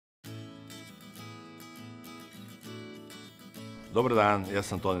Dobar dan, ja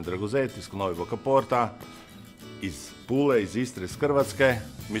sam Toni Draguzet iz Nove BoccaPorta, iz Pule, iz Istre, iz Hrvatske.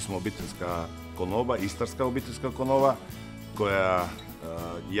 Mi smo obiteljska konoba, istarska obiteljska konoba, koja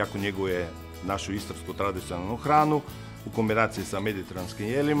jako njeguje našu istarsku tradicionalnu hranu u kombinaciji sa mediteranskim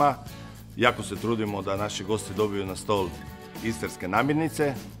jelima. Jako se trudimo da naši gosti dobiju na stol istarske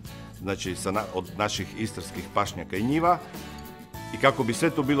namirnice, znači od naših istarskih pašnjaka i njiva. I kako bi sve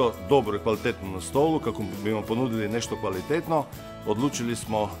to bilo dobro i kvalitetno na stolu, kako bi vam ponudili nešto kvalitetno, odlučili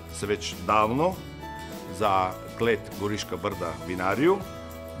smo se već davno za klet Goriška brda vinariju,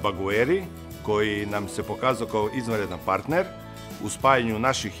 Bagueri, koji nam se pokazao kao izvanredan partner u spajanju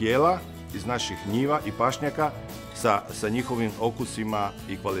naših jela iz naših njiva i pašnjaka sa njihovim okusima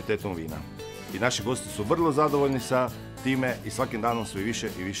i kvalitetom vina. I naši gosti su vrlo zadovoljni sa time i svakim danom sve više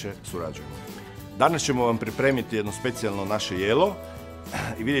i više surađujemo. Danas ćemo vam pripremiti jedno specijalno naše jelo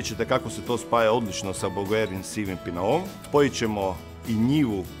i vidjet ćete kako se to spaja odlično sa Baguerin sivim pinaom. Spojit ćemo i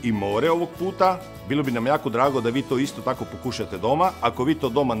njivu i more ovog puta. Bilo bi nam jako drago da vi to isto tako pokušate doma. Ako vi to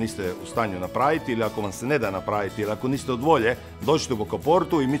doma niste u stanju napraviti ili ako vam se ne da napraviti ili ako niste od volje, dođite u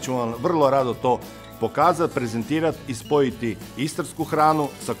BoccaPortu i mi ćemo vam vrlo rado to pokazati, prezentirati i spojiti istarsku hranu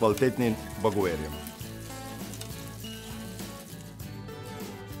sa kvalitetnim Baguerijem.